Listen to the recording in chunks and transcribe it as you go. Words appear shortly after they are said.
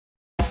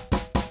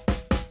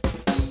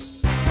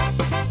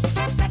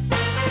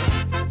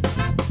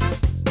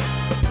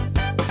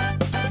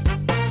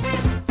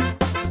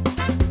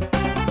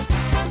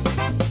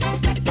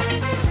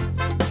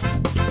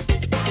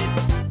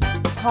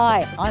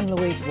Hi, I'm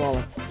Louise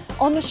Wallace.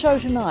 On the show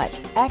tonight,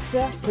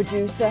 actor,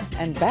 producer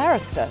and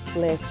barrister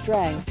Blair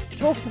Strang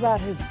talks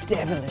about his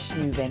devilish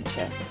new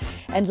venture.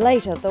 And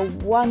later, the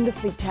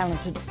wonderfully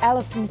talented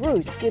Alison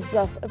Bruce gives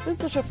us a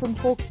visitor from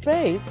Hawke's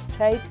Bay's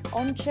take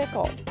on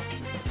Chekhov.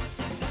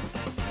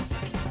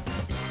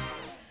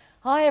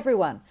 Hi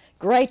everyone,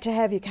 great to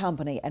have your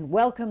company and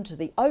welcome to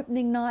the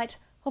opening night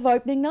of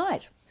Opening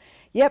Night.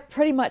 Yep,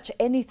 pretty much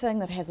anything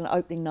that has an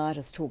opening night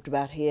is talked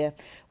about here.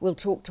 We'll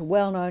talk to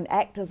well-known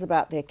actors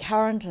about their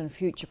current and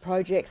future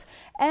projects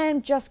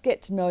and just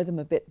get to know them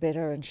a bit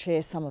better and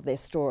share some of their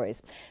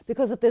stories.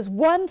 Because if there's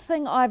one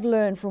thing I've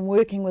learned from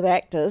working with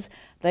actors,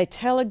 they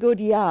tell a good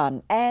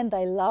yarn and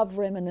they love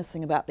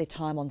reminiscing about their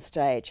time on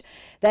stage.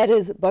 That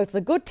is both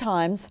the good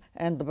times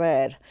and the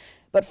bad.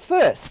 But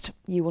first,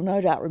 you will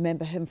no doubt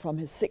remember him from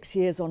his 6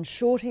 years on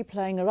Shorty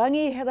playing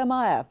Rangi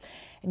Hiramaya.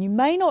 And you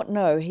may not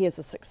know he is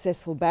a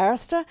successful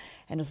barrister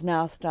and has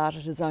now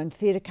started his own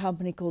theatre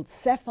company called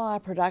Sapphire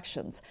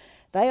Productions.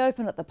 They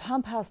open at the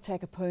Pump House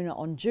Takapuna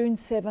on June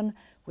 7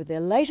 with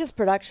their latest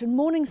production,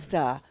 Morning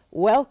Star.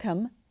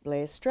 Welcome,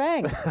 Blair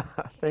Strang.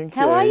 Thank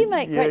you. How are you,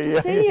 mate? Great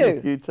to see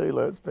you. You too,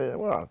 Lou. It's been,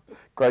 well,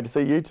 great to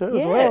see you too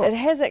as well. Yeah, it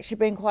has actually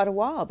been quite a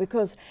while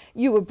because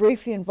you were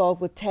briefly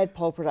involved with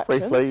Tadpole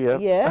Productions. Briefly,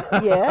 yeah.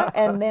 Yeah.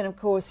 And then, of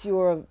course,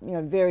 you're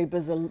a very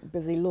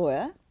busy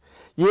lawyer.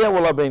 Yeah,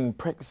 well, I've been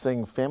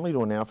practicing family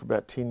law now for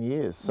about 10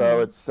 years.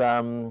 So it's,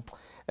 and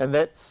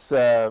that's,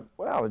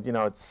 well,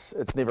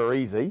 it's never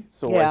easy.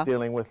 It's always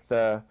dealing with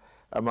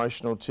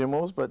emotional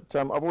turmoils. But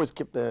I've always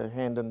kept the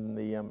hand in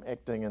the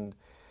acting and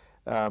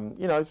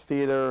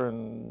theatre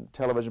and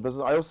television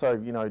business. I also,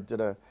 did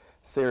a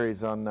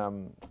series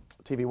on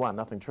TV1,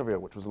 Nothing Trivial,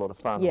 which was a lot of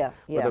fun.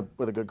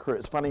 With a good crew.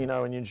 It's funny,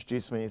 when you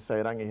introduce me, you say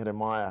Rangi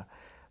Hiramaya,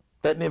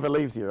 that never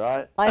leaves you,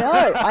 right?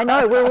 I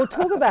know. We'll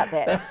talk about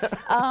that.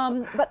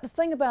 But the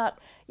thing about,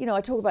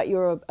 I talk about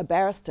you're a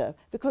barrister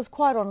because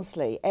quite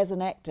honestly, as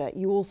an actor,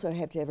 you also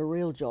have to have a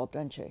real job,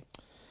 don't you?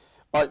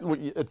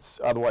 It's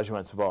otherwise you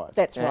won't survive.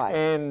 That's right.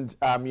 And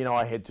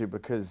I had to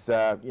because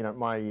I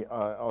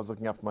was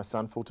looking after my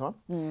son full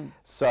time.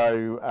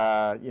 So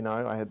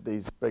I had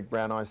these big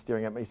brown eyes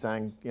staring at me,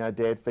 saying,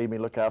 "Dad, feed me,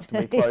 look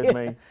after me, clothe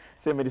me,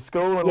 send me to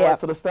school, and all that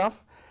sort of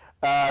stuff."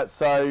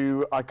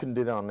 So I couldn't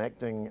do that on an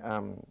acting,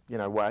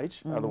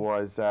 wage.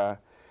 Otherwise,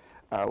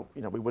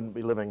 we wouldn't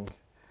be living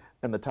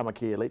in the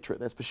Tamaki electorate,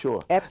 that's for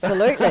sure.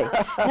 Absolutely.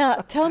 Now,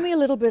 tell me a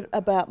little bit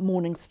about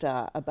Morning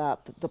Star,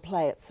 about the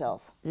play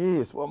itself.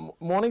 Yes, well,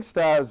 Morning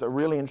Star is a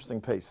really interesting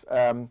piece.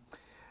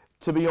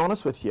 To be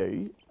honest with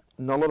you,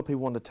 not a lot of people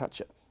wanted to touch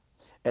it.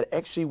 It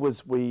actually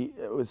was,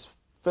 it was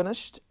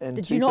finished in 2000.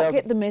 Did you not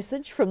get the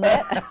message from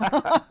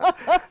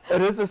that?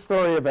 It is a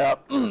story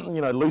about,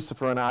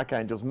 Lucifer and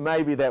archangels.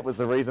 Maybe that was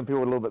the reason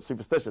people were a little bit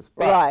superstitious.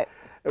 But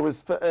it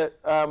was, the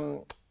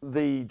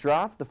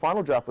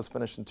final draft was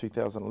finished in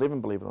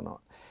 2011, believe it or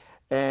not.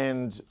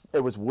 And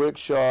it was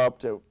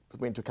workshopped, it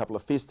went to a couple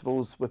of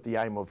festivals with the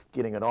aim of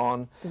getting it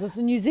on. Because it's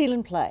a New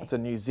Zealand play. It's a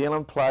New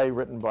Zealand play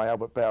written by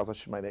Albert Bowles, I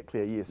should make that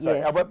clear, yes. So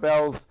Albert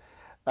Bowles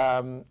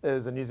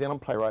is a New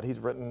Zealand playwright. He's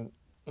written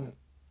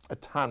a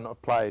ton of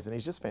plays and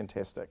he's just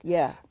fantastic.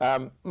 Yeah.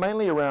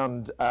 Mainly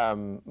around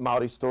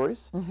Māori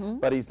stories,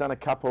 but he's done a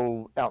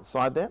couple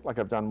outside that. Like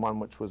I've done one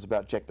which was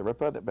about Jack the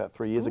Ripper about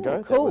 3 years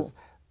ago. Cool.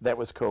 That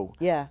was cool.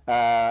 Yeah.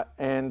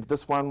 And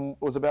this one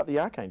was about the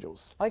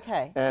archangels.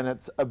 Okay. And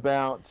it's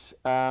about,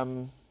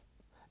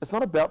 it's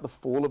not about the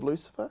fall of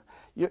Lucifer.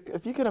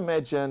 If you can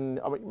imagine,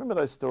 remember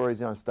those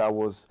stories in Star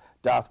Wars,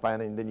 Darth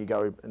Vader, and then you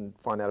go and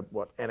find out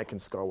what Anakin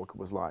Skywalker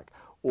was like.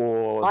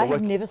 Or I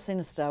have never seen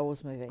a Star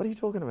Wars movie. What are you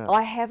talking about?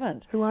 I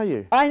haven't. Who are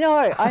you? I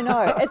know.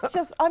 It's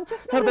just, I'm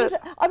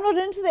not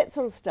into that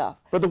sort of stuff.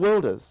 But the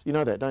world is. You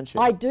know that, don't you?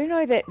 I do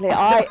know that,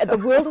 Blair.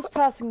 The world is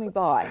passing me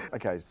by.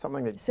 Okay,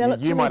 something that Sell it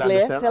you to might me,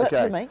 Blair. understand. Sell it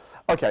to me.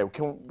 Okay,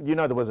 you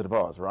know the Wizard of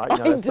Oz, right? I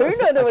do know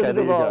the Wizard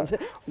of Oz.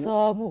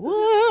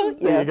 Somewhere.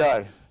 There you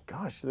go.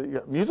 Gosh,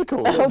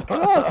 musicals. Of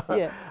course,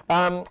 yeah.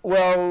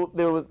 Well,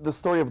 there was the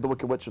story of the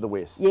Wicked Witch of the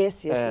West.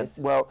 Yes.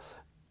 Well,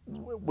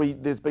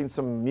 there's been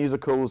some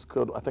musicals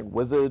called, I think,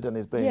 Wizard, and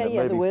there's been a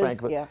movie, the Wiz,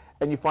 Frank,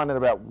 and you find out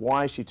about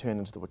why she turned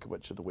into the Wicked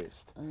Witch of the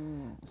West. Okay.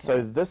 So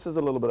this is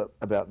a little bit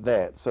about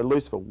that. So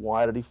Lucifer,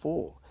 why did he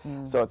fall?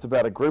 So it's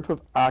about a group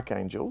of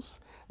archangels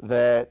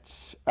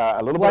that are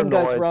a little bit annoyed.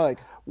 One goes rogue.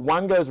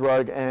 One goes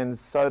rogue, and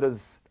so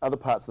does other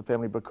parts of the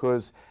family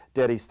because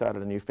Daddy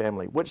started a new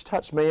family, which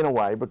touched me in a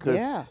way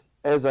because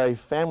as a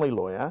family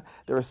lawyer,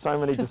 there are so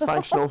many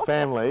dysfunctional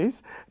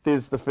families.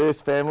 There's the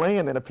first family,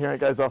 and then a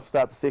parent goes off,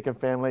 starts a second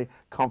family,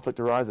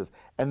 conflict arises.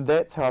 And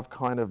that's how I've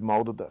kind of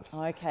moulded this.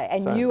 Okay,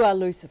 and you are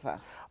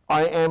Lucifer.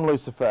 I am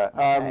Lucifer.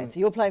 Okay, so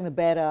you're playing the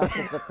badass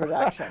of the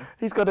production.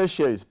 He's got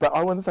issues, but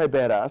I wouldn't say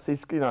badass.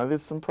 He's,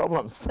 there's some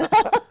problems.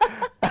 But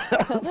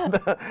so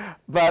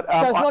it's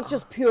not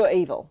just pure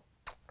evil.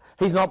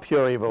 He's not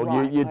pure evil.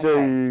 Right, you okay.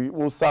 do,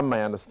 well, some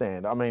may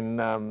understand. I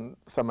mean,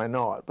 some may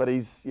not. But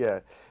he's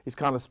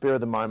kind of spur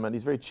of the moment.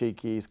 He's very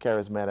cheeky, he's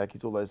charismatic,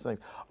 he's all those things.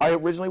 I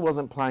originally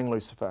wasn't playing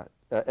Lucifer,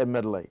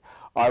 admittedly.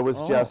 I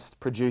was just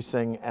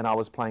producing and I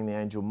was playing the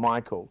angel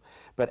Michael.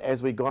 But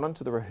as we got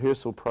into the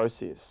rehearsal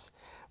process,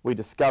 we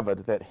discovered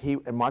that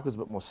and Michael's a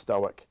bit more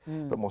stoic, a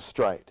bit more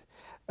straight.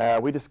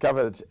 We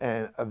discovered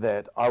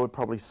that I would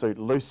probably suit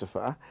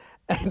Lucifer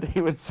and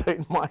he would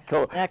suit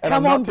Michael. Now, and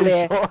come on,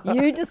 Blair. Sure.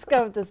 You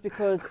discovered this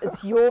because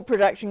it's your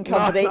production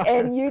company,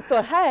 and you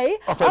thought, hey,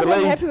 I'm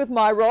not happy with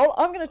my role.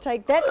 I'm going to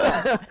take that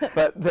one.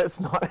 But that's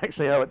not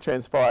actually how it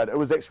transpired. It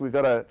was actually, we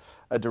got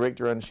a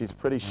director in, she's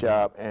pretty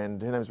sharp,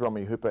 and her name's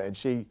Romy Hooper, and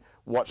she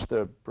watched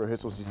the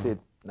rehearsals. She said,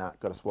 nah,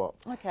 got to swap.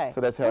 Okay. So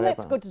that's how it happened.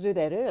 That's good to do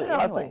that early,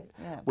 I anyway.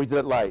 think we did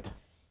it late.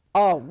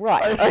 Oh,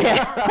 right.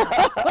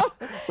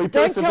 Okay.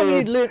 Don't tell me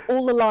you'd persevered. learnt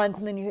all the lines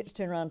and then you had to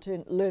turn around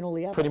and learn all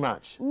the others. Pretty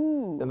much.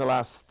 Ooh. In the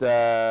last,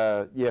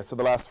 so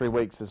the last 3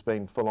 weeks has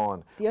been full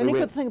on. The only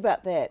good thing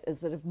about that is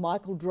that if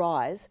Michael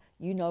dries,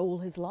 you know all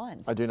his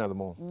lines. I do know them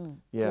all.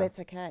 Yeah. So that's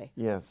okay.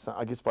 Yes,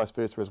 I guess vice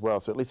versa as well.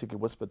 So at least you could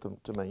whisper them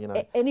to me, you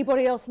know.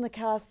 Anybody else in the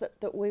cast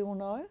that we will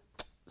know?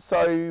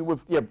 So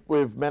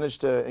we've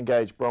managed to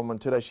engage Bronwyn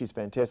today. She's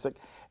fantastic.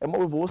 And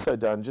what we've also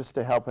done, just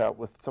to help out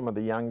with some of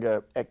the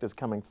younger actors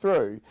coming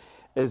through,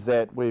 is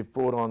that we've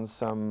brought on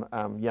some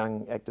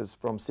young actors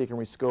from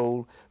secondary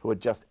school who are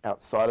just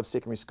outside of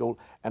secondary school,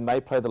 and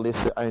they play the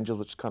lesser angels,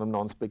 which are kind of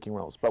non-speaking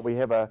roles. But we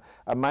have a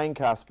main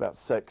cast of about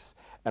 6,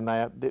 and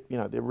they're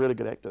really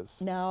good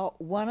actors. Now,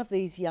 one of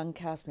these young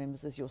cast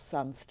members is your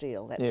son,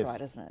 Steele. That's Yes,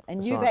 right, isn't it? And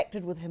that's you've right.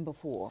 acted with him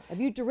before.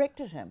 Have you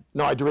directed him?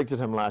 No, I directed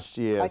him last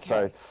year. Okay.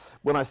 So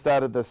when I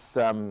started this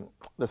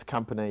this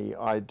company,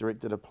 I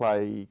directed a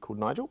play called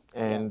Nigel,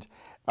 and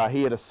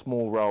he had a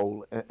small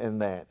role in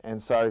that. And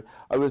so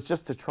I was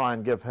just to try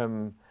and give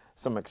him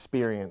some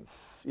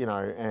experience, you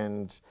know,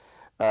 and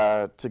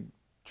to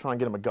try and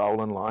get him a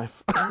goal in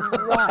life.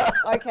 Right,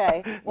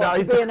 okay.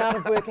 To be an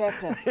out-of-work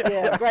actor.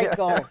 Yeah, great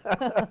goal.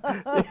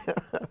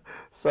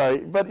 So,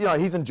 but, you know,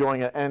 he's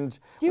enjoying it. And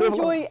do you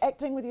enjoy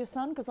acting with your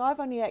son? Because I've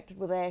only acted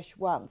with Ash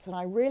once, and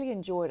I really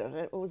enjoyed it.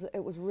 It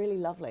was really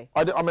lovely.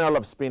 I mean, I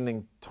love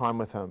spending time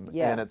with him,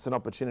 Yeah. and it's an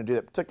opportunity to do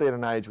that, particularly at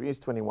an age where he's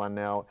 21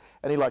 now,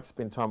 and he likes to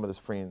spend time with his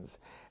friends.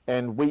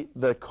 And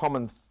the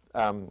common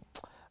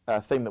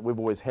theme that we've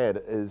always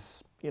had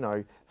is, you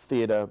know,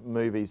 theatre,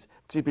 movies,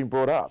 because he's been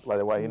brought up like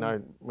that way. You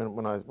know,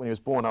 when he was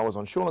born, I was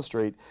on Shauna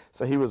Street,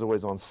 so he was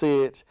always on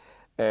set.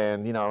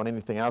 And, you know, and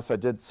anything else I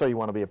did, So You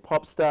Want to Be a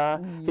Pop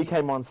Star, he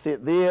came on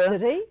set there.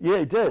 Did he? Yeah,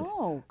 he did.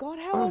 Oh, God,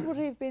 how old would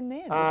he have been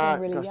then? He'd been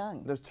really gosh,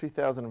 young. It was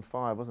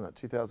 2005, wasn't it?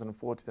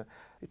 2004.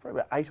 He's probably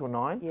about 8 or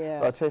 9. Yeah.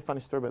 But I'll tell you a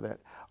funny story about that.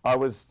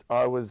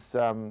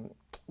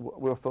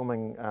 We were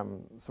filming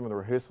some of the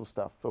rehearsal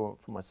stuff for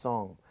my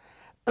song,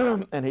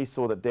 and he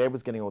saw that Dad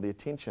was getting all the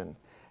attention.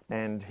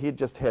 And he had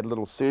just had a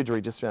little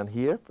surgery just around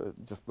here, for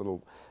just a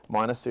little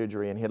minor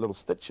surgery, and he had little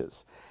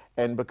stitches.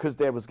 And because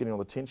Dad was getting all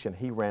the attention,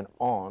 he ran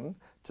on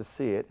to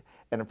see it,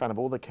 and in front of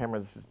all the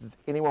cameras, says, does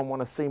anyone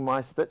want to see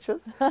my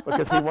stitches?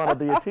 Because he wanted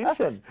the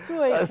attention.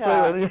 Sweet.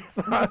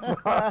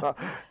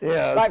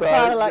 Yeah, like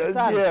father, like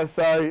son. Yeah,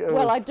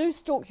 so I do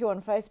stalk you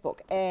on Facebook,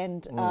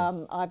 and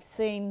I've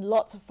seen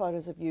lots of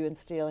photos of you and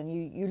Steele, and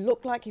you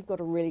look like you've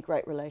got a really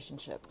great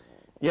relationship.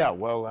 Yeah,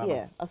 well,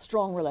 a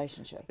strong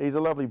relationship. he's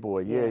a lovely boy.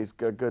 Yeah, he's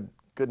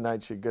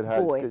good-natured, good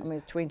heart. Boy, I mean,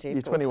 he's 20.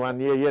 He's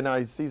 21. Yeah, no,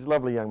 he's a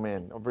lovely young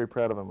man. I'm very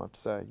proud of him, I have to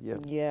say. Yeah.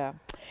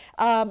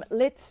 Yeah.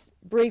 Let's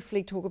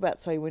briefly talk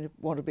about So You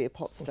Want to Be a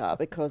Pop Star,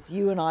 because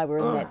you and I were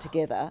in that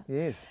together.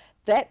 Yes.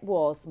 That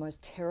was the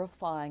most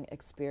terrifying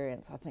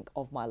experience, I think,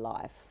 of my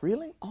life.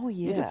 Really? Oh,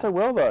 yeah. You did so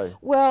well, though.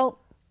 Well,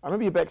 I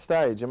remember you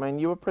backstage. I mean,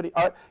 you were pretty.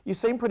 You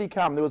seemed pretty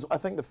calm. There was, I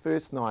think, the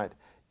first night.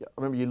 I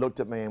remember you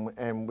looked at me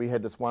and we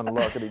had this one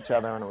look at each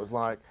other, and it was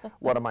like,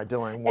 "What am I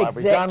doing? Why have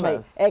we done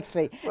this?"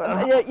 Exactly.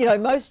 You know,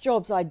 most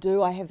jobs I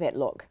do, I have that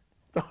look.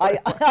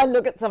 I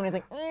look at somebody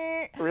and think,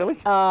 eh. Really?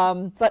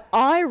 But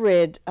I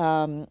read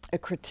a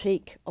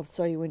critique of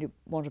So You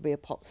Want to Be a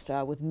Pop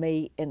Star with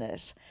me in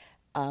it.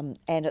 And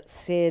it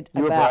said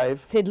You were brave.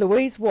 said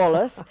Louise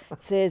Wallace.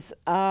 It says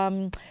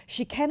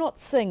she cannot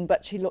sing,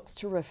 but she looks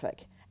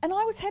terrific, and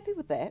I was happy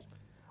with that.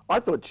 I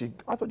thought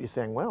you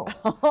sang well.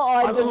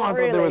 I didn't thought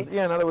really.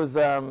 there was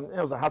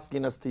a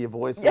huskiness to your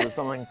voice. There was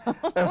something.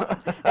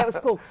 That was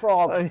called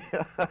Frog.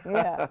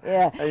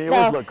 Yeah. And you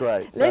always look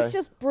great. So. Let's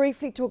just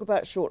briefly talk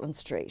about Shortland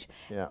Street.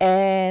 Yeah.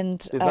 And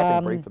there's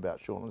nothing brief about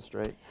Shortland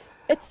Street.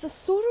 It's the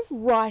sort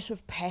of rite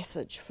of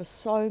passage for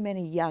so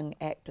many young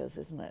actors,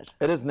 isn't it?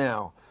 It is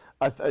now.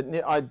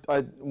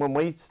 When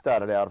we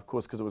started out, of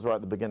course, because it was right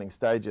at the beginning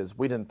stages,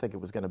 we didn't think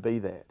it was going to be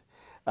that.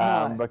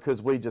 No.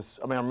 Because I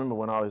remember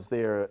when I was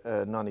there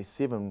in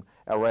 97,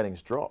 our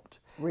ratings dropped.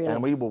 Really?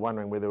 And we were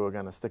wondering whether we were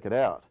going to stick it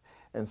out.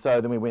 And so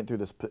then we went through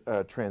this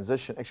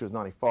transition, actually it was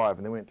 95,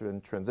 and then we went through a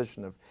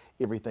transition of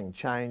everything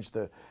changed,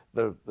 the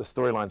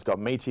storylines got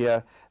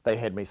meatier, they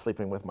had me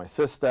sleeping with my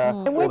sister.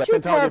 And weren't you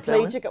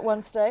paraplegic at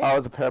one stage? I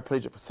was a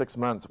paraplegic for 6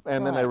 months,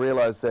 and then they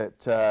realised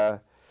that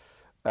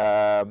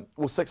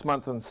well, 6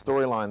 months in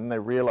storyline, and they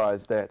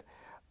realised that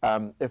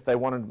if they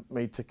wanted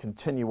me to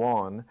continue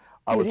on,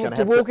 I was going to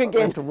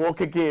have to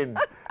walk again.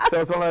 So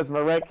it's one of those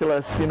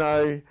miraculous, you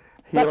know,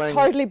 healing. But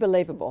totally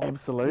believable.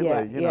 Absolutely.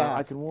 Yeah, you know,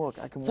 I can walk.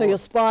 So your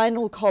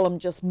spinal column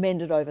just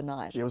mended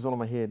overnight. Yeah, it was all in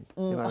my head.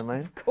 You know what I mean?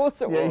 Of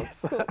course it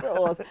was. Of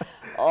course it was.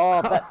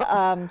 Oh, but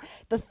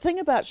the thing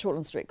about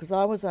Shortland Street, because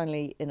I was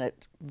only in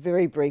it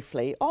very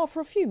briefly,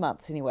 for a few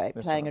months anyway,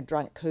 playing a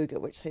drunk cougar,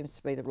 which seems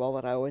to be the role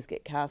that I always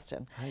get cast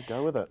in. Hey,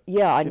 go with it.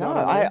 Yeah, I know.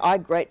 I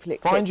gratefully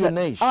accept it. Find your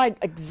niche.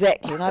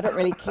 Exactly, and I don't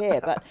really care.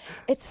 But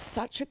it's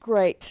such a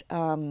great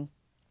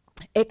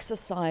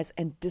exercise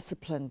and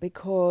discipline,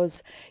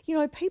 because you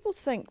know, people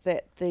think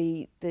that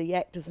the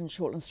actors in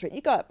Shortland Street,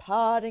 you go out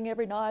partying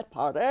every night,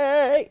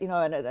 party, you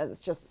know, and it's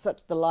just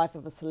such the life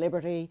of a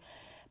celebrity.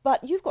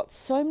 But you've got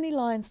so many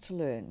lines to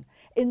learn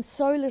in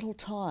so little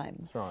time.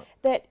 That's right.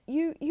 That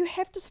you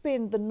have to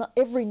spend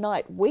every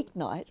night,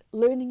 weeknight,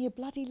 learning your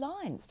bloody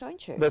lines,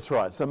 don't you? That's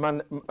right. So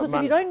because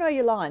if you don't know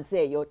your lines,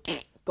 there you're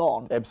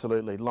gone.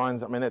 Absolutely.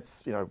 Lines, I mean,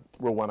 that's, you know,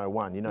 Rule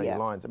 101, you know your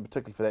lines, and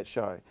particularly for that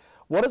show.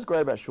 What is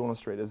great about Shortland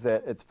Street is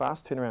that it's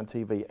fast turnaround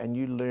TV, and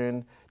you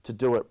learn to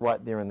do it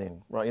right there and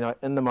then, right? You know,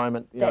 in the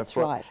moment. That's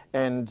right.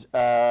 And,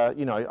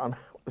 you know,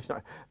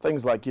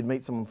 things like you'd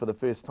meet someone for the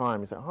first time,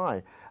 you say,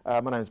 hi,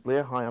 my name's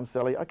Blair, hi, I'm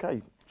Sally,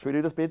 okay, should we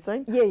do this bed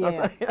scene? Yeah.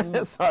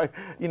 So,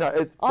 you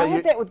know. I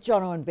had that with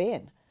Jono and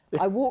Ben.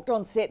 I walked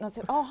on set and I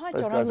said, oh, hi,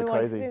 Jono. And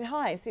I said,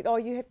 hi. He said, oh,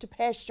 you have to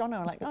pass Jono.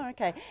 I'm like, oh,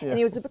 okay. And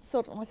he was a bit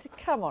sort of, I said,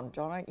 come on,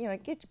 Jono, you know,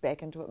 get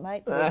back into it,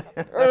 mate.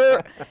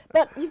 So,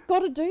 but you've got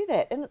to do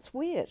that, and it's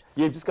weird.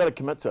 You've just got to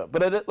commit to it.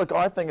 But look,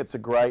 I think it's a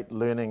great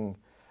learning,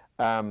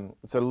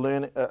 it's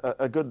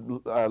a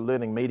good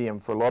learning medium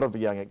for a lot of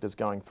young actors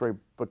going through,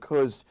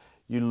 because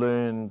you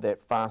learn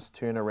that fast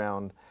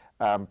turnaround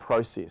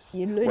process.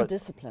 You learn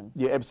discipline.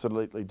 You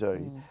absolutely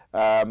do.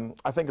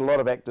 I think a lot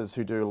of actors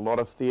who do a lot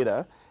of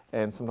theatre,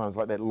 and sometimes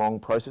like that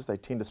long process, they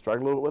tend to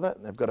struggle a little with it,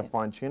 and they've got to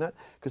fine-tune it,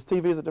 because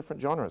TV is a different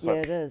genre. It's like,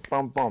 it is.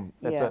 Boom,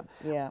 that's it.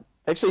 Yeah.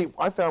 Actually,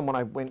 I found when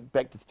I went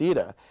back to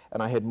theatre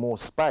and I had more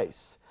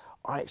space,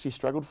 I actually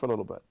struggled for a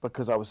little bit,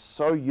 because I was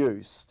so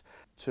used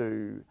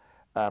to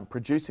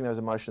producing those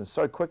emotions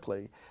so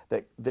quickly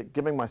that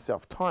giving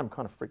myself time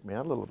kind of freaked me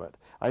out a little bit.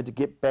 I had to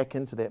get back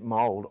into that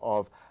mould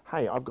of,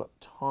 hey, I've got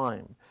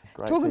time.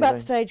 Great Talking TV. about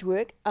stage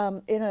work,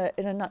 in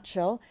a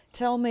nutshell,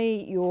 tell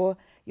me your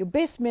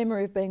best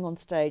memory of being on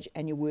stage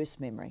and your worst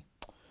memory.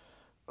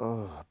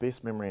 Oh,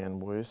 best memory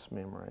and worst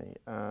memory.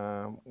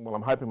 Well,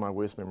 I'm hoping my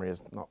worst memory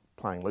is not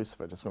playing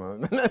Lucifer. Just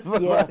want to.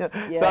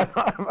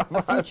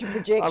 A future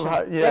projection.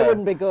 That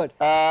wouldn't be good.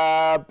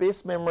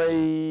 Best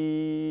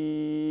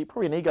memory,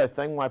 probably an ego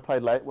thing. When I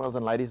played when I was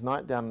in Ladies'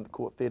 Night down at the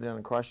Court Theatre down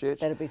in Christchurch.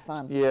 That'd be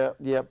fun.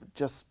 Yeah.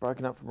 Just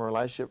broken up from a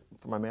relationship,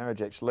 from my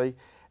marriage actually,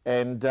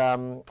 and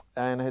I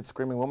had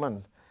Screaming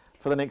Woman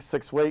for the next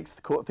 6 weeks.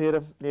 The Court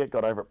Theatre,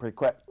 got over it pretty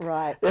quick.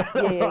 Right.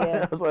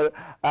 Yeah. So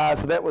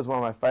that was one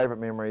of my favourite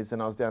memories,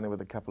 and I was down there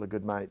with a couple of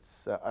good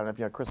mates. I don't know if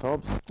you know Chris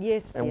Hobbs.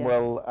 Yes. And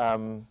Will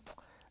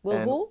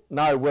Hall?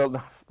 No,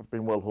 I've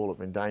been Will Hall. It's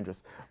been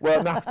dangerous.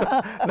 Well,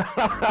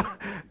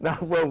 no,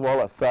 Will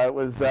Wallace. So it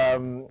was,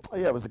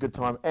 it was a good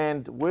time.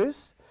 And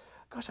worse,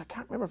 gosh, I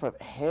can't remember if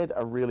I've had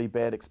a really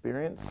bad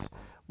experience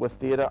with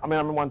theatre. I mean, I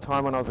remember one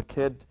time when I was a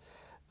kid,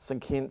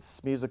 St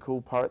Kent's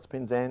musical, Pirates,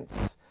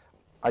 Penzance.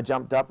 I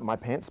jumped up and my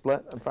pants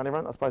split in front of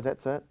everyone. I suppose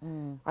that's it.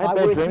 I had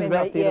bad dreams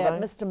about theatre. Yeah,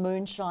 Mr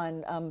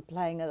Moonshine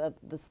playing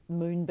this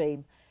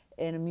moonbeam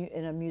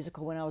in a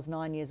musical when I was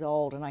 9 years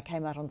old, and I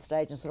came out on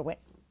stage and sort of went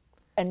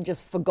and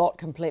just forgot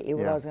completely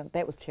what I was going to.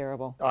 That was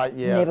terrible.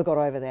 Never got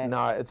over that.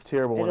 No, it's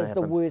terrible when it happens.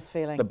 It is the worst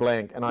feeling. The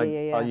blank.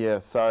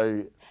 And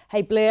so...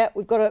 Hey Blair,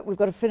 we've got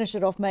to finish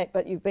it off, mate,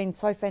 but you've been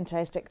so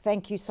fantastic.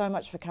 Thank you so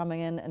much for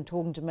coming in and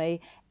talking to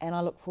me, and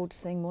I look forward to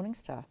seeing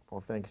Morningstar.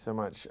 Well, thank you so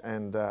much,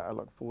 and I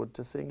look forward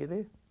to seeing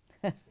you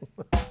there.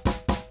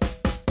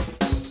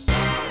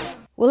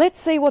 Well,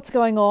 let's see what's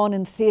going on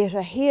in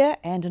theatre here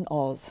and in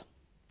Oz.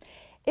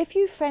 If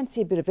you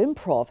fancy a bit of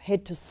improv,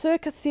 head to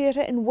Circa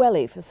Theatre in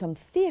Welly for some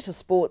theatre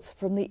sports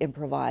from the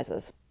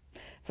improvisers.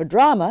 For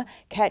drama,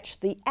 catch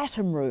The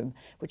Atom Room,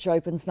 which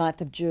opens 9th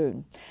of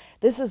June.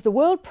 This is the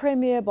world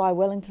premiere by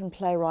Wellington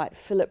playwright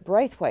Philip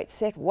Braithwaite,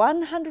 set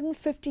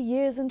 150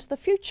 years into the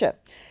future,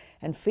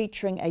 and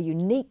featuring a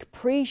unique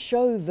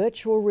pre-show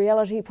virtual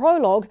reality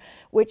prologue,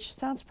 which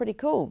sounds pretty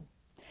cool.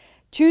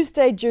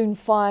 Tuesday, June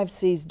 5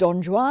 sees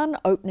Don Juan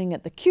opening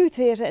at the Q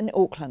Theatre in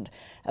Auckland,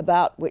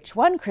 about which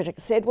one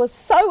critic said was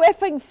so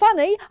effing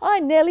funny,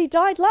 I nearly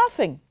died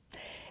laughing.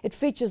 It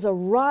features a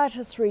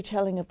riotous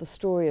retelling of the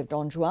story of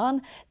Don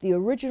Juan, the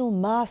original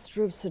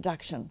master of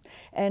seduction,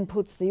 and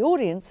puts the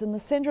audience in the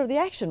centre of the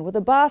action with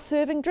a bar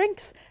serving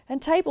drinks and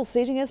table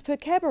seating as per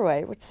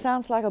cabaret, which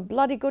sounds like a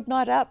bloody good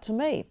night out to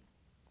me.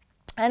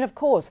 And of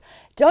course,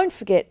 don't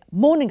forget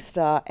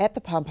Morningstar at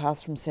the Pump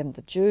House from 7th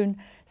of June,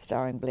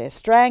 starring Blair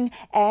Strang,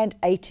 and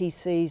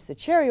ATC's The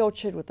Cherry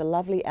Orchard with the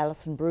lovely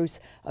Alison Bruce,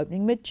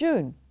 opening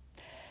mid-June.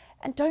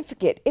 And don't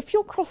forget, if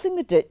you're crossing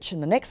the ditch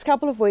in the next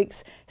couple of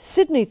weeks,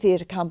 Sydney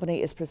Theatre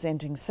Company is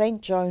presenting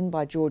St Joan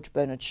by George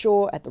Bernard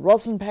Shaw at the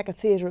Rosalind Packer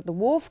Theatre at the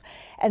Wharf,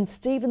 and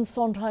Stephen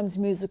Sondheim's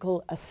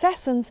musical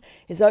Assassins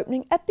is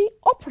opening at the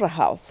Opera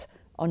House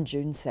on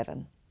June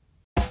 7.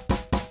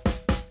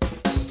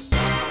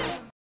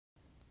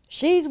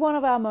 She's one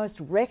of our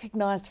most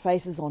recognised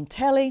faces on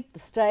telly, the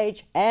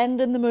stage and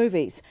in the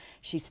movies.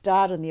 She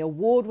starred in the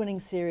award-winning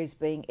series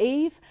Being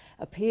Eve,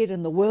 appeared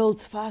in The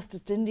World's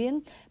Fastest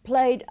Indian,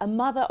 played a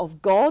mother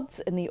of gods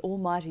in The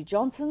Almighty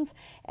Johnsons,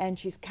 and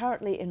she's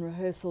currently in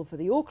rehearsal for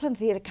the Auckland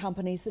Theatre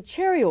Company's The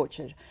Cherry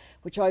Orchard,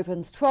 which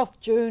opens 12th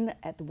June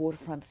at the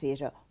Waterfront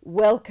Theatre.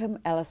 Welcome,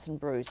 Alison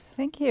Bruce.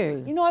 Thank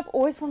you. You know, I've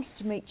always wanted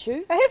to meet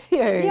you. Have you?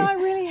 Yeah, I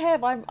really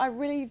have. I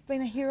really have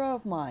been a hero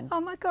of mine.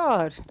 Oh my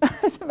God,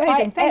 that's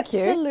amazing. Thank you.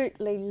 I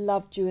absolutely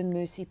loved you in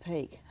Mercy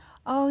Peak.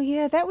 Oh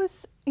yeah, that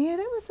was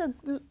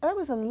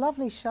a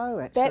lovely show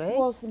actually. That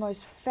was the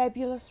most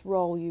fabulous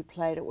role you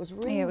played. It was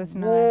really it was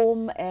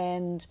warm nice.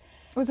 and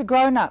it was a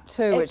grown-up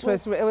too, which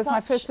was my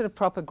such first sort of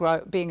proper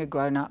being a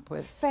grown-up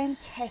with.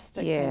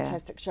 Fantastic, Yeah.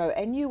 fantastic show.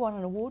 And you won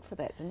an award for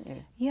that, didn't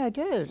you? Yeah, I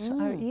did.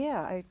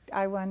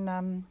 I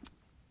won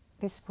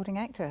Best Supporting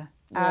Actor.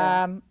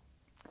 Yeah.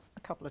 A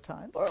couple of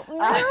times.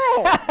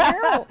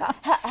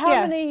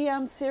 How many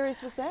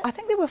series was that? I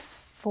think there were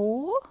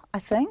 4. I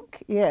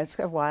think. Yeah, it's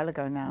a while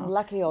ago now.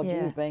 Lucky odd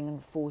Yeah. you being in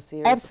 4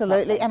 series.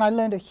 Absolutely, and I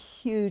learned a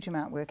huge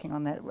amount working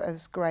on that. It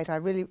was great. I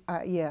really,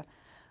 yeah.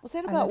 Was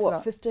that I about learnt a what,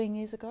 lot. 15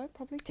 years ago?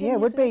 Probably 10 Yeah, it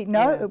years would be. ago?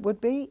 No, Yeah. it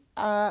would be.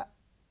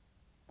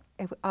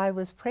 I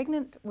was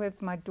pregnant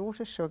with my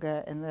daughter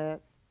Sugar in the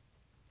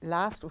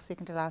last or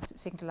second to last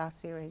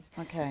series.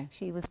 Okay.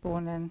 She was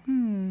born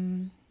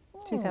in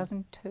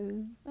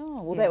 2002.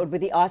 Oh, well, Yeah. that would be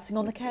the icing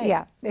on the cake.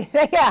 Yeah,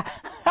 yeah,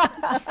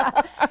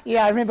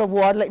 yeah. I remember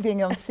waddling,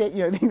 being on set,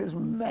 being this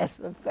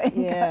massive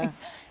thing. Yeah.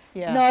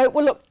 Yeah. No,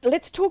 well, look,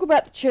 let's talk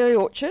about the Cherry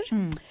Orchard.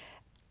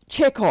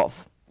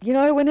 Chekhov. You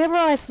know,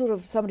 whenever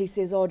somebody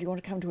says, oh, do you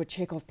want to come to a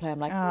Chekhov play? I'm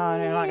like, Oh,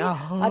 they're like,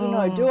 oh. I don't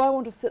know. Do I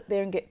want to sit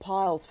there and get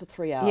piles for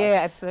 3 hours? Yeah,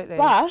 absolutely.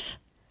 But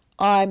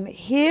I'm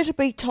here to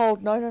be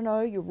told,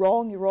 no, you're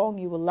wrong,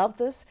 you will love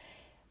this.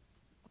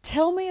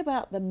 Tell me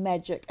about the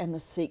magic and the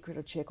secret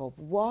of Chekhov.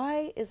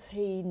 Why is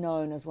he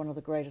known as one of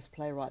the greatest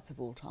playwrights of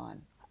all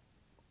time?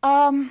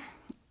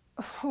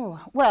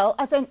 Well,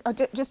 I think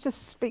just to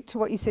speak to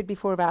what you said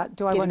before about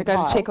do I want to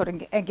go to Chekhov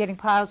and getting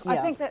piles, Yeah. I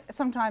think that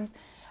sometimes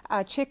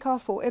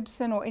Chekhov or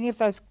Ibsen or any of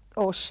those,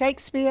 or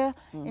Shakespeare,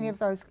 any of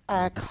those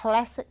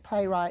classic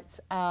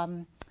playwrights,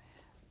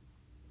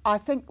 I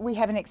think we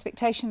have an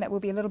expectation that we'll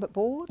be a little bit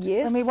bored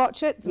when we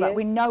watch it. Like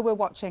we know we're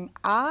watching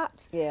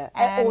art. Yeah,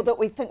 or that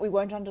we think we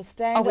won't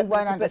understand it. We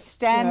won't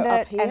understand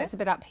it, and it's it's a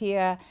bit up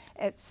here.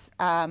 It's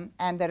and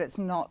that it's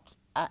not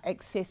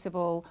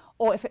accessible,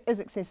 or if it is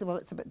accessible,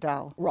 it's a bit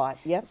dull. Right.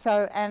 Yep.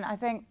 So, and I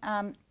think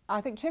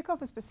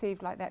Chekhov is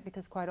perceived like that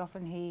because quite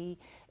often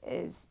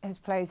his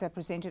plays are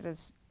presented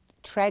as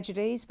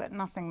tragedies, but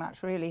nothing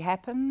much really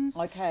happens.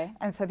 Okay.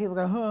 And so people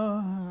go,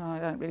 oh, I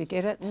don't really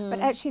get it.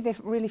 But actually they're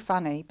really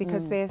funny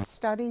because there's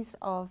studies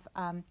of,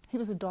 he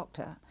was a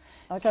doctor.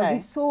 So Okay. he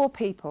saw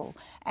people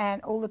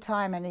and all the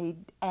time,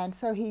 and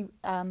so he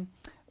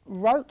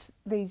wrote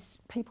these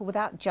people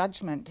without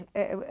judgment.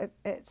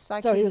 It's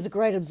like So he was a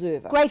great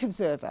observer. great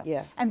observer.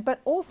 Yeah.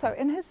 But also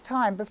in his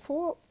time,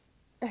 before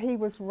he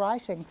was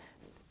writing,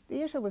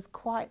 theatre was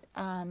quite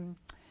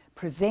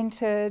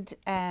presented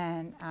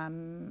and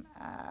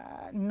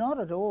not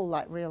at all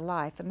like real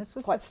life. And this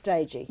was Quite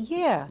stagey.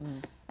 Yeah.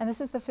 And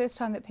this is the first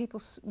time that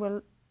people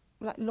were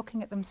like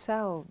looking at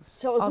themselves.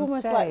 So it was on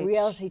almost stage. like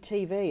reality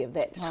TV of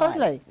that time.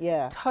 Totally.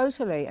 Yeah.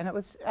 Totally. And it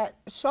was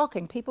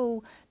shocking.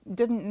 People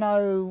didn't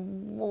know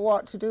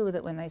what to do with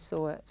it when they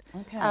saw it.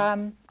 Okay.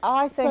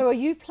 I think. So are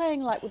you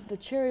playing like with the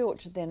Cherry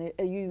Orchard then?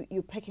 Are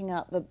you're picking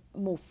out the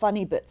more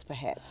funny bits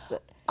perhaps?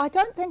 That I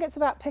don't think it's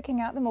about picking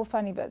out the more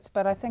funny bits,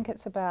 but I think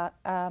it's about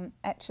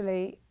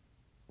actually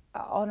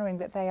honouring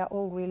that they are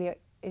all really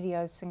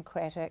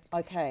idiosyncratic,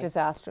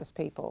 disastrous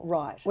people.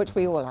 Right. Which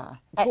we all are.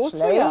 Of course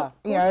actually, we are. Of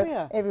you course know, we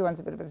are. everyone's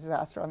a bit of a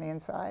disaster on the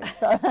inside.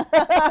 So,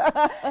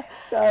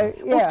 so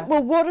yeah.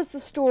 Well, what is the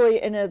story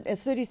in a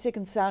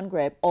 30-second sound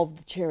grab of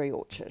the Cherry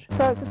Orchard?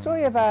 So it's a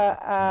story of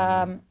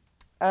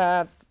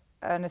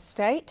an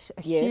estate,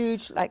 a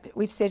huge, like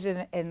we've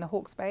said in the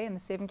Hawke's Bay in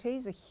the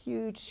 70s, a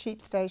huge sheep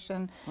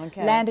station,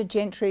 landed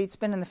gentry. It's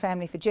been in the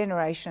family for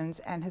generations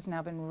and has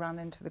now been run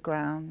into the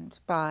ground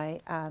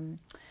by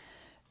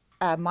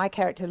my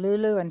character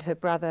Lulu and her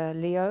brother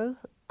Leo,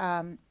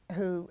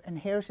 who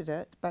inherited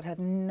it but have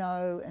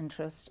no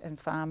interest in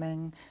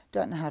farming,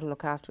 don't know how to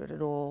look after it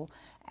at all.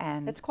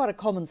 And It's quite a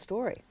common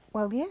story.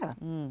 well, yeah,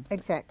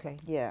 exactly.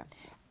 Yeah.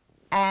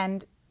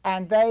 And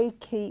they're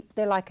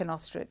like an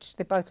ostrich.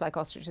 They're both like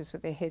ostriches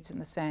with their heads in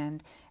the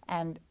sand.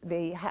 And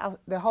the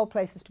whole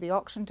place is to be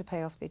auctioned to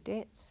pay off their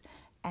debts.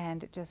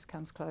 And it just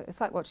comes close.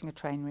 It's like watching a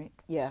train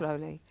wreck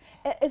slowly.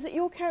 Is it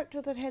your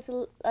character that has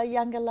a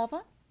younger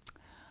lover?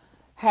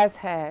 Has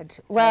had.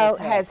 Well,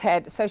 has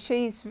had. So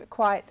she's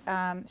quite,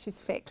 she's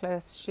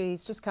feckless.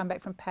 She's just come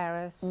back from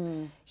Paris.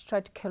 She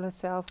tried to kill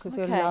herself because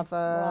her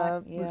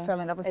lover fell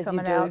in love with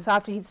someone else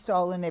after he'd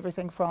stolen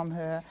everything from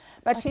her.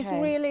 But she's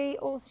really,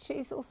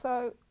 she's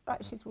also,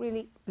 she's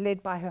really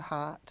led by her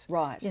heart.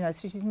 Right. You know,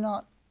 so she's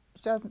not,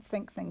 she doesn't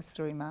think things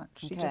through much.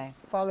 She just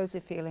follows her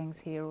feelings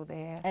here or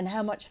there. And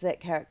how much of that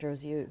character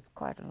is you?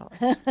 Quite a lot.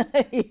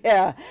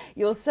 Yeah.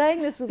 You're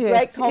saying this with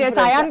great confidence. Yes,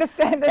 I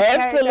understand this.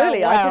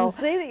 Absolutely. Well. I can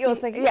see that you're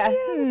thinking, yeah,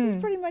 this is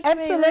pretty much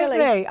me,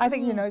 really. I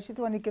think, you know, she's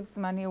the one who gives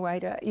the money away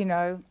to, you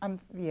know,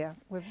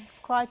 we're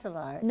quite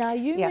alike. Now,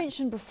 you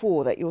mentioned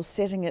before that you're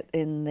setting it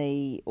in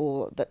the,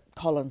 or that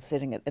Colin's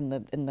setting it in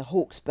the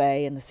Hawke's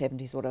Bay in the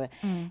 70s or whatever.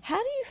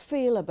 How do you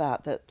feel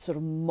about that sort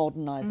of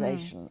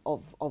modernisation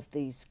of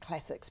these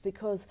classics?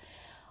 Because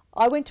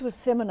I went to a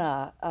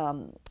seminar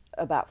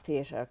about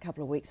theatre a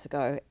couple of weeks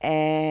ago,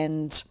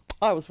 and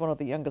I was one of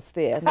the youngest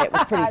there, and that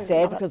was pretty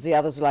sad because the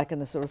others were like in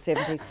the sort of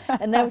 70s,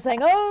 and they were saying,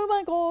 oh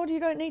my God, you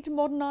don't need to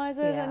modernise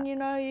it, and you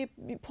know,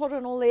 you put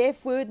in all the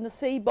F word and the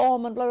C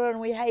bomb and blah, blah, and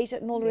we hate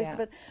it and all the rest of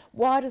it.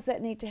 Why does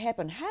that need to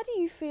happen? How do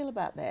you feel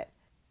about that?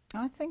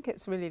 I think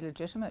it's really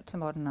legitimate to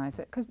modernise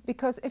it,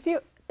 because if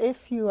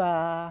you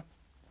are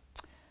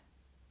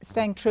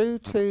staying true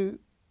to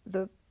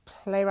the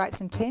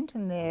playwright's intent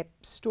and their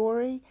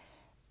story,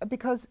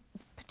 because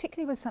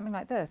particularly with something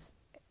like this,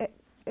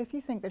 if you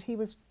think that he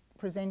was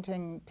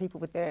presenting people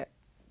with their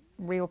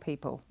real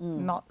people,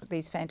 not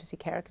these fantasy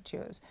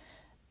caricatures,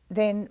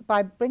 then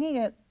by bringing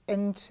it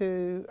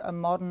into a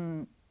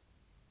modern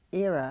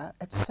era,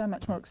 it's so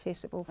much more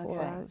accessible for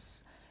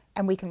us,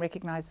 and we can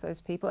recognise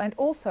those people. And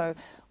also,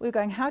 we're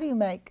going, how do you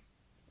make,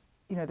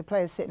 you know, the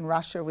play is set in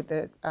Russia with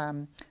the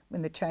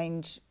when the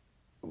change,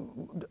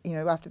 you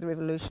know, after the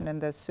revolution and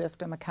the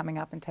serfdom are coming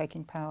up and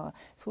taking power.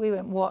 So we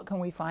went, what can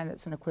we find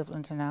that's an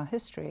equivalent in our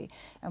history?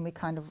 And we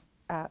kind of,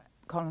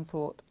 Colin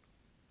thought,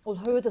 well,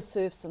 who are the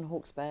serfs in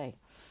Hawke's Bay?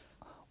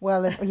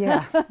 Well,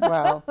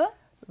 well,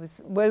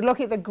 we're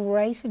looking at the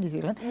Greater New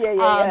Zealand.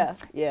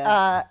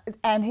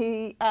 And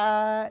he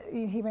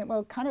went,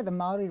 well, kind of the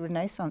Maori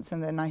Renaissance in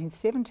the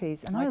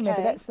 1970s. And I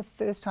remember that's the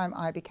first time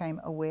I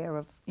became aware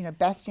of, you know,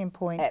 Bastion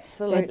Point,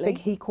 that big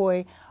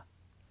hikoi.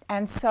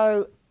 And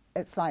so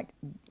it's like,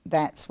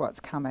 that's what's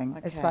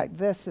coming. It's like,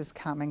 this is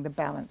coming, the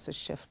balance is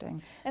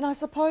shifting. And I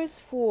suppose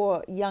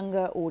for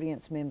younger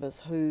audience members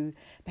who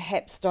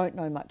perhaps don't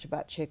know much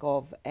about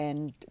Chekhov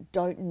and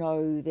don't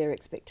know their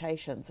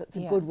expectations, it's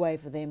a good way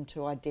for them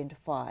to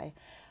identify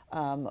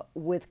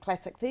with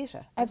classic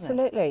theatre.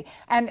 Absolutely.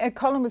 And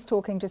Colin was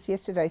talking just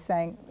yesterday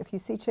saying, if you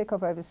see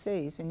Chekhov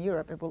overseas, in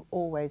Europe, it will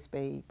always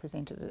be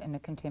presented in a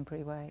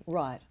contemporary way.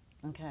 Right.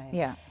 Okay.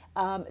 Yeah.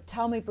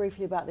 Tell me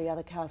briefly about the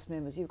other cast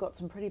members. You've got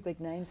some pretty big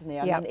names in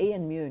there. I mean,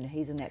 Ian Mune,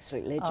 he's an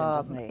absolute legend,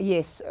 isn't he?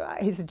 Yes,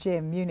 he's a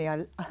gem.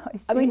 Mune,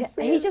 I mean,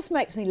 he just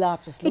makes me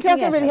laugh just looking at him.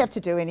 He doesn't really him. have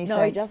to do anything.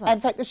 No, he doesn't. In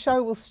fact, the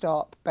show will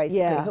stop, basically.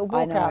 Yeah, he'll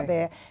walk out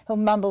there, he'll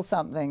mumble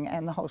something,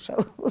 and the whole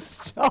show will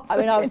stop. I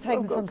mean, I was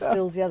taking some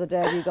stills the other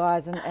day of you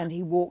guys, and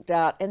he walked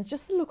out, and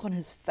just the look on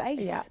his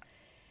face. Yeah.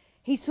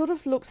 He sort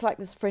of looks like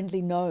this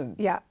friendly gnome.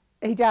 Yeah.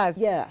 He does.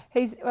 Yeah.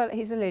 He's a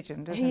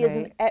legend, isn't he? He is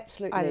an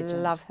absolute legend. I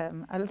love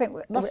him. I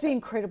think must be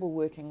incredible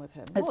working with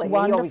him. It's well,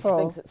 wonderful. He obviously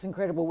thinks it's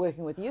incredible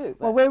working with you.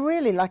 Well, we're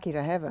really lucky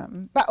to have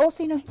him. But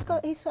also, you know,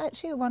 he's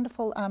actually a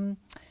wonderful. I mean,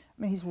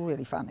 he's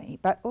really funny,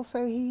 but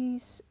also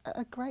he's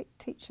a great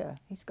teacher.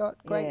 He's got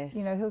great.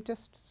 You know, he'll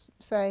just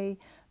say.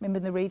 Remember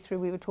in the read through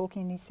we were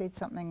talking, and he said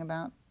something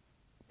about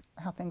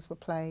how things were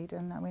played,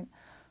 and I went,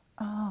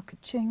 oh,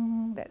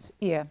 ka-ching! That's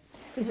This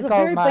is a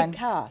very big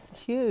cast.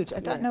 It's huge. I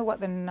don't know what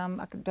the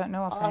I don't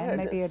know offhand.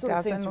 Maybe a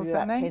dozen or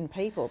something. About 10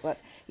 people, but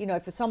you know,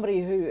 for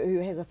somebody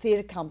who has a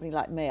theatre company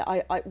like me,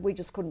 we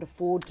just couldn't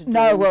afford to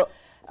do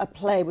a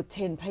play with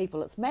 10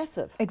 people. It's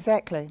massive.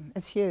 Exactly.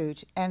 It's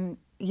huge, and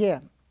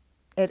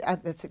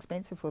it's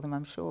expensive for them,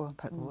 I'm sure,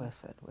 but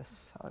worth it. We're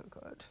so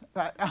good.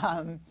 But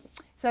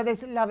so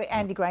there's lovely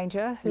Andy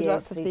Granger, who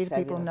lots of theatre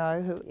people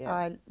know, who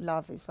I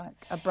love. He's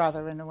like a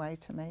brother in a way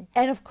to me.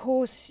 And of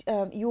course,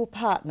 your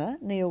partner,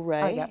 Neil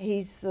Ray,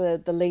 he's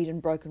the lead in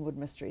Broken Wood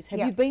Mysteries. Have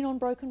you been on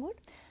Broken Wood?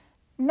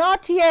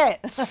 Not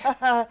yet.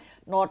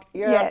 Not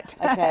yet.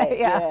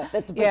 Okay,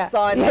 that's a big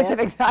sign. Yeah, it's a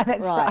big sign,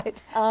 that's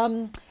right.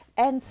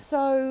 And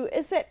so,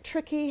 is that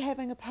tricky,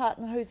 having a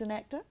partner who's an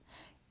actor?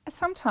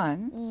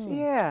 Sometimes,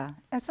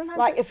 sometimes,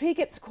 like if he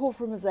gets a call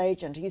from his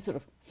agent, you sort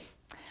of...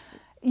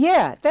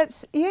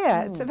 it's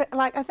a bit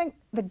like, I think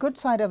the good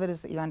side of it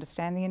is that you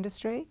understand the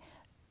industry.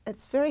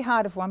 It's very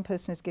hard if one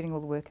person is getting all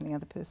the work and the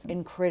other person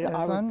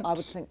isn't. I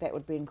would think that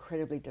would be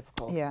incredibly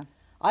difficult. Yeah.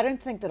 I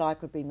don't think that I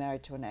could be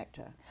married to an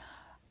actor.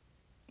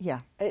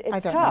 Yeah, it's I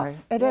don't tough.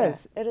 know. It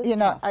is. It is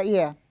tough.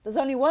 There's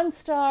only one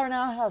star in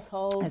our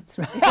household. That's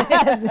right.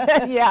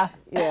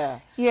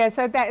 Yeah.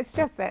 So it's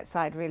just that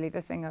side, really.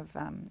 The thing of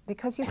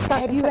because you're so.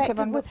 Have you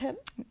acted with him?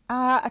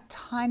 A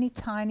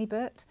tiny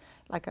bit,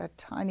 like a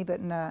tiny bit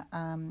in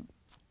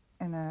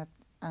a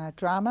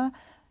drama,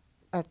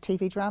 a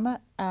TV drama.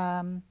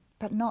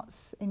 but not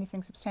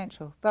anything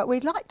substantial. But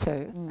we'd like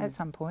to at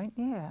some point,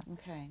 yeah.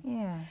 Okay.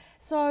 Yeah.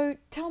 So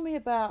tell me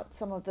about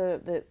some of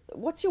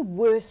what's your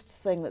worst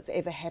thing that's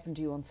ever happened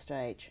to you on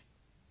stage?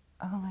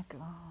 Oh my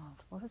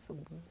God, what is the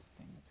worst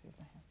thing that's ever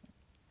happened?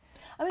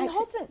 I mean,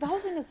 the whole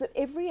thing is that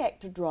every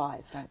actor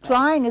dries, don't they?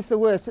 Drying is the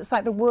worst. It's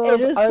like the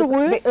world. It is the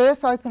worst. The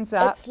earth opens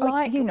up. It's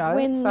like you know.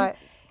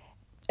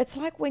 It's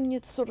like when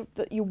you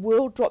your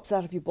world drops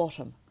out of your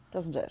bottom,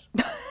 doesn't it?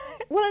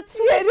 Well, it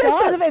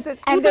does.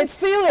 And you can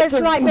feel it's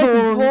like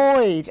this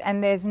void,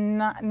 and there's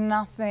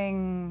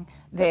nothing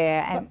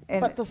there.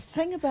 But the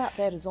thing about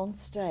that is, on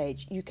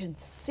stage, you can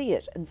see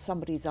it in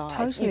somebody's eyes.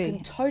 Totally. You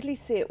can totally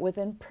see it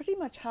within pretty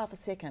much half a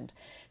second.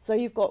 So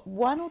you've got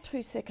 1 or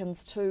 2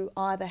 seconds to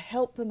either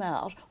help them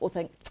out or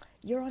think,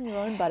 you're on your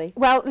own, buddy.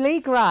 Well,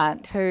 Lee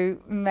Grant, who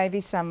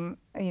maybe some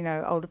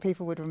older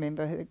people would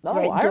remember, the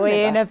great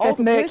doyen of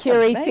the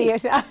Mercury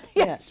Theatre.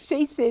 Yeah.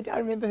 She said, I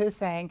remember her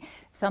saying,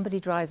 if somebody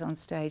dries on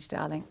stage,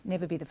 darling,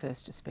 never be the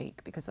first to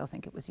speak because they'll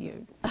think it was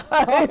you.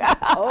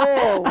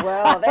 Oh,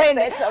 wow,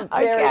 that's a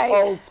very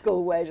old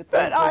school way to think,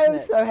 but I am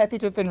isn't it? so happy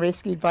to have been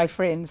rescued by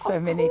friends so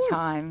many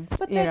times.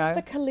 But that's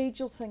the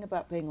collegial thing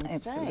about being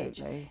on stage.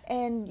 Absolutely.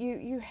 And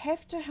you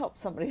have to help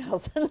somebody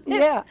else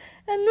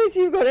unless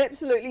you've got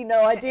absolutely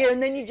no idea,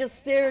 and then you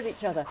just stare at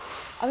each other.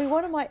 I mean,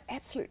 one of my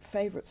absolute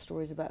favourite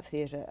stories about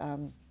theatre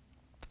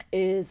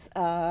is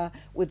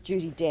with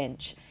Judi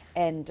Dench.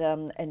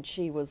 And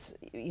she was,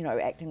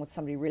 acting with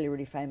somebody really,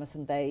 really famous,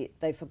 and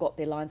they forgot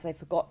their lines. They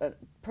forgot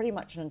pretty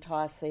much an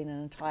entire scene,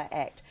 an entire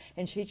act,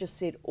 and she just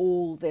said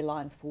all their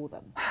lines for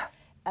them.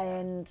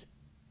 And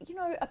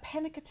a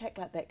panic attack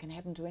like that can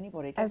happen to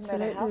anybody. It doesn't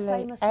matter how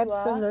famous you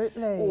are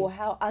or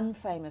how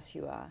unfamous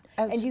you are,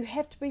 and you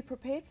have to be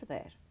prepared for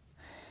that.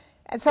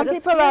 And some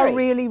people are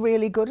really,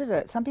 really good at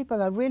it. Some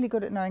people are really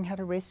good at knowing how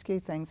to rescue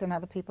things, and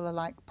other people are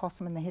like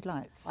possum in the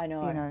headlights. I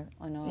know.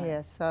 I know.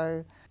 Yeah,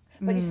 so...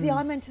 But you see,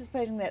 I'm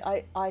anticipating that.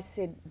 I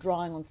said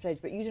drying on stage,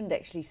 but you didn't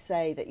actually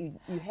say that you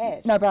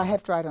had. No, but I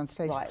have dried on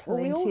stage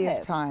plenty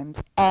of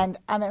times. And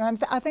I mean,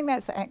 I think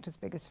that's the actor's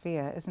biggest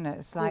fear, isn't it?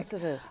 It's like,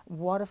 it is.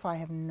 What if I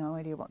have no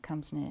idea what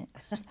comes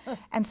next?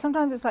 And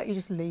sometimes it's like you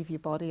just leave your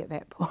body at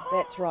that point.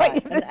 That's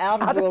right, an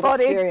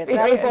out-of-body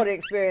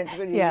experience.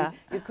 Really,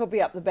 you could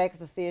be up the back of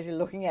the theatre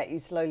looking at you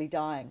slowly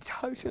dying.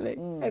 Totally,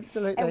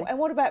 absolutely. And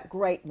what about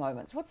great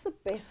moments? What's the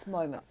best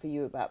moment for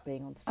you about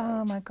being on stage?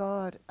 Oh my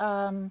God.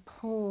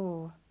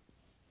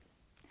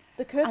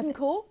 The curtain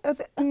call?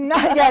 No,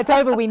 yeah, it's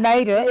over. We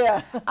made it.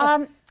 Yeah.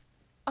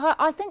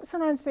 I think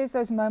sometimes there's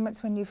those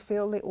moments when you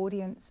feel the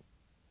audience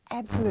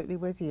absolutely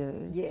with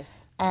you.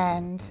 Yes.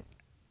 And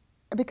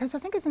because I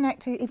think as an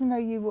actor, even though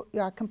you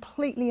are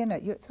completely in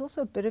it, it's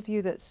also a bit of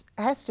you that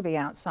has to be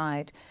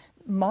outside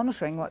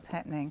monitoring what's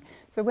happening.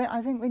 So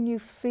I think when you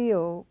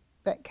feel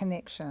that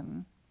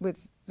connection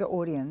with the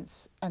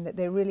audience and that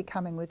they're really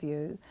coming with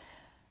you,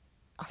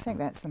 I think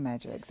that's the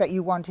magic that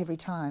you want every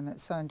time.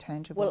 It's so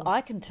intangible. Well, I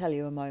can tell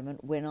you a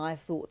moment when I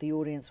thought the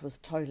audience was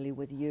totally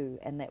with you,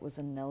 and that was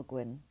in Nell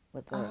Gwyn,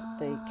 with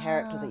the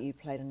character that you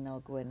played in Nell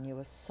Gwyn. You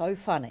were so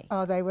funny.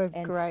 Oh, they were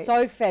and great.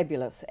 So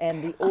fabulous,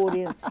 and the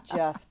audience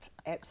just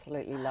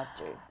absolutely loved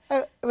you.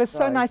 It was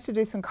so nice to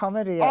do some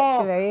comedy,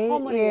 actually.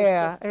 Comedy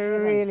yeah, is just I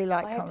really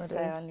like comedy. I have comedy. to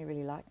say, I only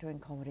really like doing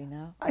comedy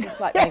now. I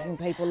just like making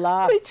people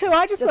laugh. Me too.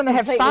 I just want to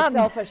have fun.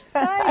 Selfish.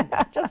 Same.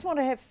 Just want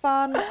to have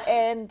fun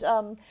and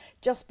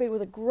just be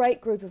with a great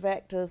group of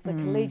actors, the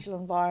collegial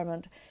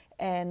environment.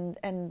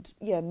 And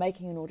yeah,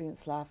 making an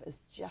audience laugh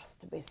is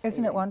just the best.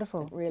 Isn't it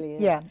wonderful? It really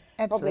is. Yeah,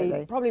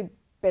 absolutely. Probably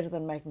better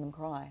than making them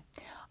cry.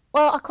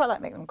 Well, I quite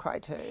like making them cry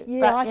too. Yeah,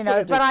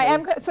 but I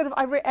am sort of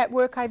at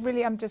work.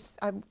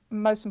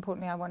 Most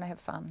importantly, I want to have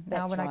fun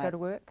now when I go to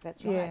work.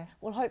 That's right. Yeah.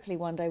 Well, hopefully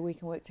one day we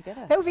can work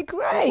together. That would be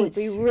great. That would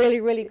be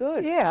really, really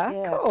good.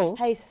 Yeah, cool.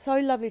 Hey, so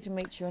lovely to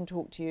meet you and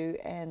talk to you,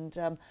 and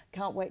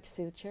can't wait to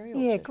see the cherry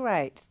orchard. Yeah,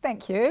 great.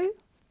 Thank you.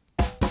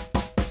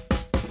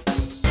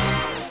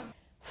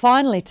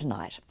 Finally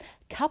tonight,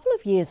 a couple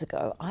of years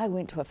ago, I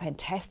went to a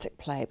fantastic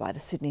play by the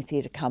Sydney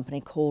Theatre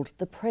Company called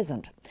The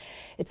Present.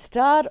 It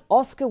starred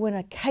Oscar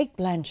winner Cate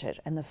Blanchett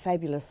and the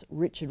fabulous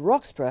Richard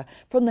Roxburgh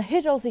from the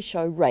hit Aussie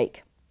show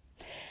Rake.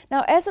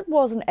 Now, as it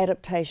was an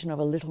adaptation of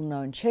a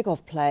little-known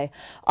Chekhov play,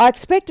 I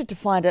expected to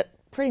find it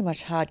pretty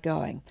much hard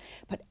going,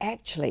 but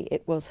actually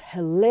it was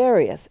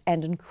hilarious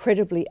and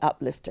incredibly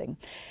uplifting,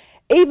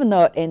 even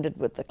though it ended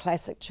with the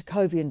classic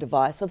Chekhovian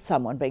device of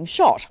someone being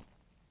shot.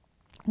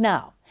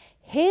 Now,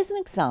 here's an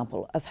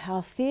example of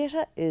how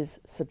theatre is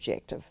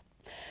subjective.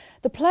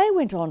 The play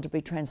went on to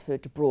be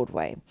transferred to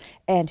Broadway,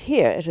 and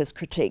here it is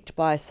critiqued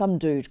by some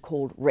dude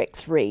called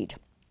Rex Reed.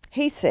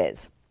 He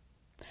says,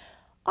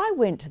 "I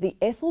went to the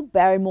Ethel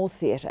Barrymore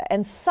Theatre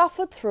and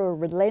suffered through a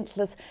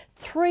relentless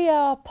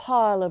 3-hour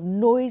pile of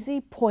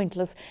noisy,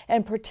 pointless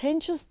and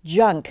pretentious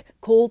junk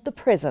called The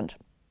Present.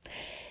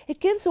 It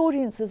gives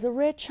audiences a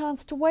rare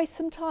chance to waste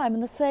some time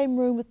in the same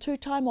room with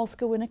two-time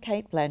Oscar winner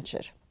Cate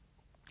Blanchett.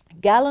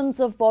 Gallons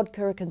of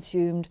vodka are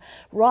consumed,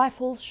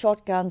 rifles,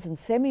 shotguns and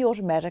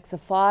semi-automatics are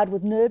fired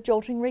with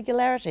nerve-jolting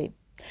regularity.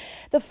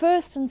 The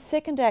first and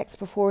second acts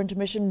before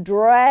intermission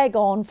drag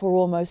on for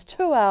almost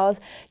 2 hours,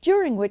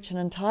 during which an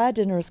entire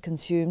dinner is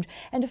consumed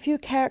and a few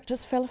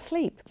characters fell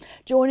asleep,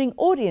 joining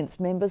audience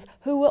members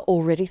who were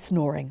already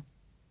snoring.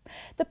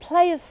 The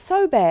play is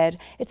so bad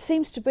it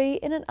seems to be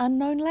in an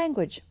unknown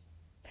language.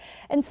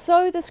 And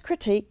so this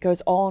critique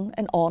goes on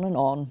and on and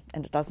on,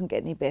 and it doesn't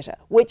get any better,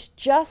 which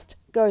just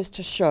goes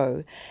to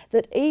show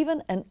that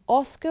even an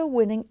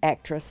Oscar-winning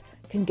actress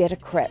can get a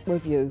crap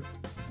review.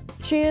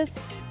 Cheers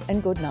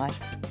and good night.